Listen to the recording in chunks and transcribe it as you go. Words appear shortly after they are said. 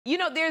You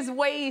know, there's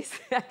ways,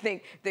 I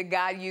think, that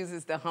God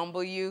uses to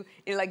humble you.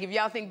 And like, if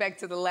y'all think back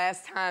to the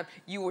last time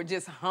you were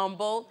just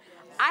humbled,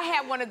 I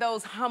had one of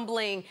those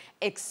humbling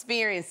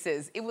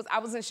experiences. I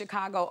was in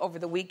Chicago over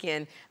the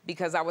weekend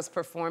because I was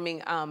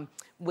performing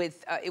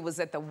it was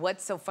at the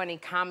What's So Funny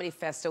Comedy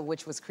Festival,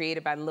 which was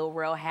created by Lil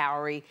Rel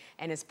Howery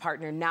and his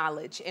partner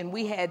Knowledge. And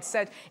we had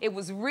it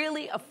was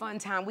really a fun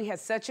time. We had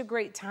such a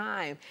great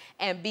time.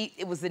 And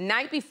it was the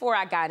night before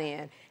I got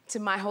in to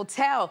my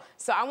hotel.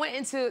 So I went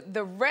into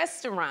the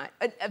restaurant,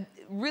 a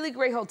really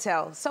great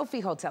hotel,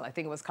 Sophie Hotel, I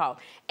think it was called.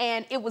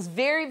 And it was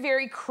very,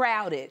 very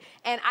crowded.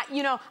 And I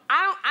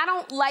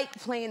don't like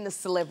playing the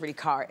celebrity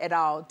card at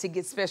all to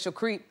get special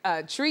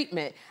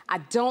treatment. I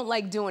don't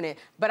like doing it.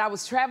 But I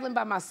was traveling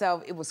by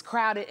myself, it was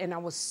crowded, and I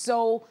was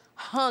so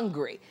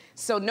hungry.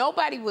 So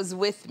nobody was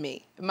with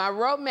me. My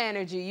road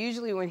manager,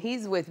 usually when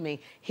he's with me,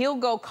 he'll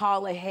go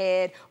call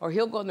ahead or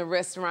he'll go in the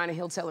restaurant and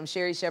he'll tell them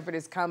Sherri Shepherd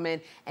is coming.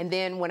 And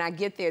then when I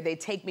get there, they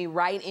take me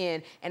right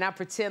in and I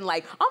pretend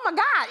like, oh my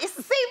God, it's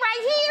the seat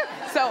right here.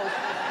 So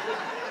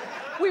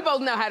we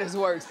both know how this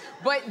works.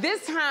 But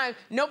this time,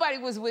 nobody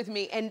was with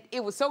me, and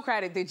it was so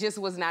crowded, there just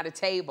was not a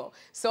table.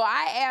 So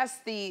I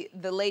asked the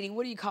lady,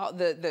 what do you call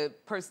the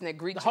person that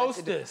greets you? The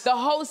hostess. The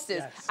hostess.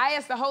 Yes. I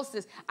asked the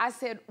hostess, I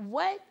said,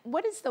 what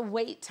is the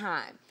wait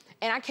time?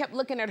 And I kept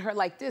looking at her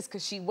like this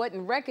because she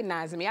wasn't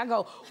recognizing me. I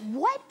go,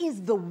 what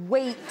is the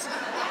wait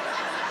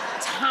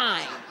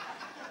time?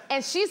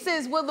 And she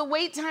says, well, the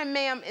wait time,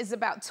 ma'am, is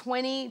about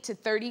 25 to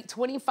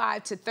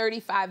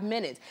 35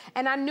 minutes.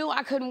 And I knew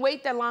I couldn't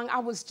wait that long. I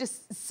was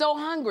just so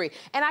hungry.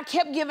 And I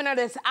kept giving her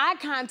this eye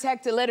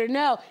contact to let her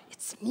know,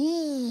 it's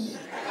me.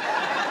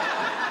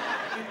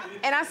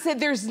 And I said,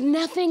 there's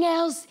nothing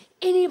else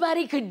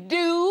anybody could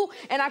do.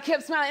 And I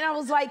kept smiling. And I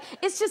was like,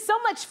 it's just so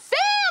much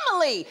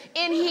family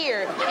in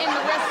here in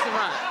the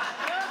restaurant.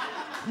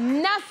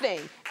 Nothing.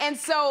 And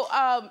so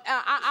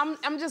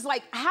I'm just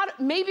like,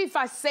 maybe if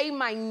I say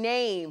my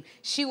name,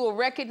 she will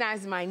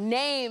recognize my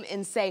name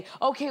and say,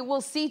 okay,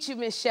 we'll seat you,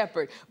 Miss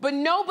Shepherd. But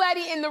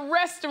nobody in the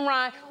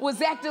restaurant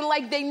was acting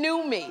like they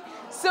knew me.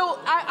 So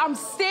I'm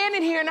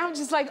standing here and I'm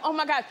just like, oh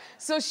my God.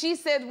 So she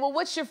said, well,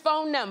 what's your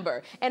phone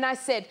number? And I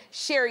said,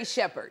 Sherri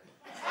Shepherd.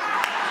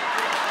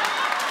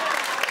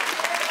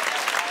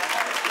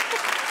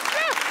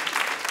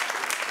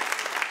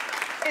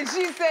 And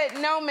she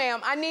said, no, ma'am,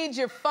 I need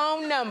your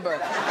phone number.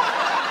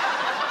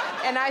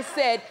 And I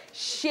said,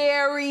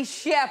 Sherri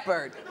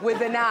Shepherd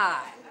with an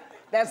I.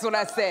 That's what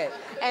I said.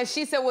 And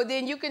she said, well,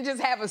 then you can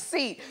just have a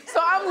seat. So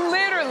I'm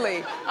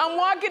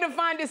walking to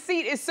find a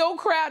seat. It's so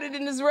crowded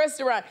in this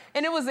restaurant.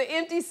 And it was an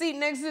empty seat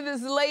next to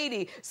this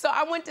lady. So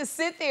I went to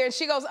sit there and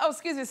she goes, oh,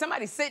 excuse me,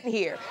 somebody's sitting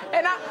here.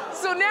 And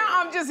so now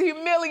I'm just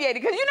humiliated.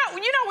 Because you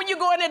know when you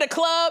go into the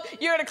club,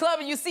 you're at a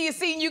club and you see a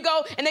seat and you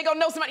go and they go,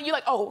 know somebody, you're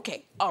like, oh,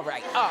 okay, all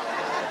right,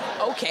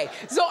 okay.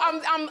 So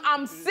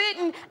I'm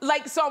sitting,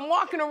 like, so I'm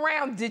walking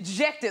around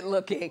dejected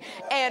looking.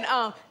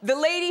 And the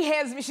lady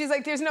has me, she's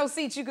like, there's no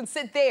seats, you can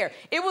sit there.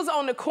 It was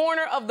on the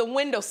corner of the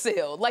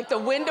windowsill, like the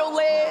window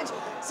ledge.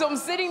 So I'm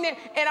sitting there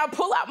and I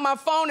pull out my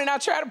phone and I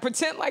try to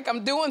pretend like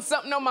I'm doing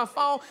something on my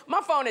phone.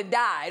 My phone had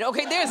died,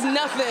 okay? There's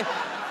nothing.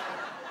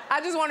 I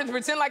just wanted to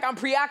pretend like I'm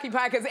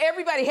preoccupied because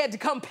everybody had to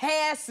come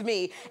past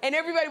me and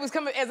everybody was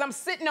coming as I'm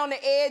sitting on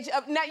the edge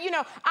of, now, you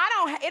know,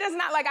 it is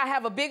not like I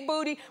have a big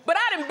booty, but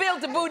I done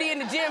built a booty in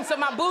the gym so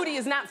my booty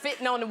is not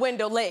fitting on the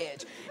window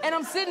ledge. And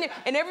I'm sitting there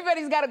and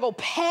everybody's got to go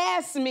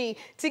past me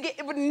to get,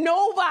 but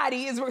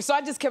nobody is, so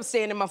I just kept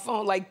staying in my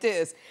phone like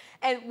this.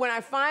 And when I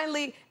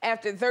finally,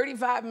 after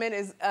 35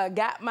 minutes,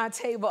 got my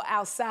table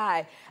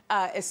outside,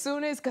 as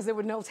soon as, because there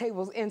were no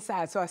tables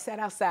inside, so I sat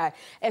outside.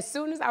 As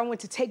soon as I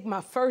went to take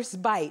my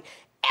first bite,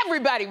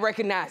 everybody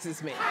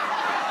recognizes me.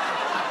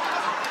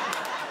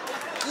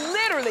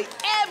 Literally,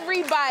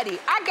 everybody.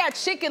 I got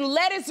chicken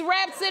lettuce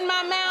wraps in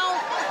my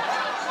mouth.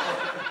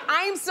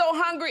 I'm so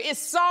hungry, it's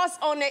sauce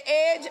on the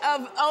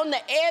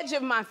edge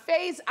of my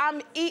face.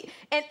 I'm eating,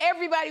 and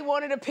everybody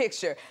wanted a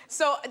picture.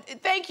 So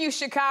thank you,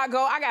 Chicago.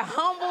 I got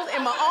humbled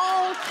in my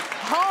own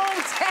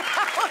hometown.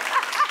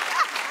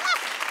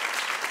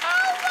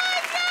 Oh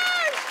my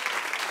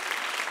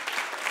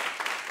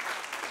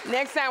gosh!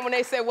 Next time when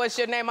they say, what's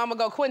your name, I'm gonna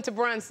go Quinta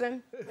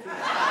Brunson.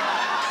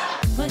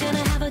 We're gonna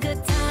have a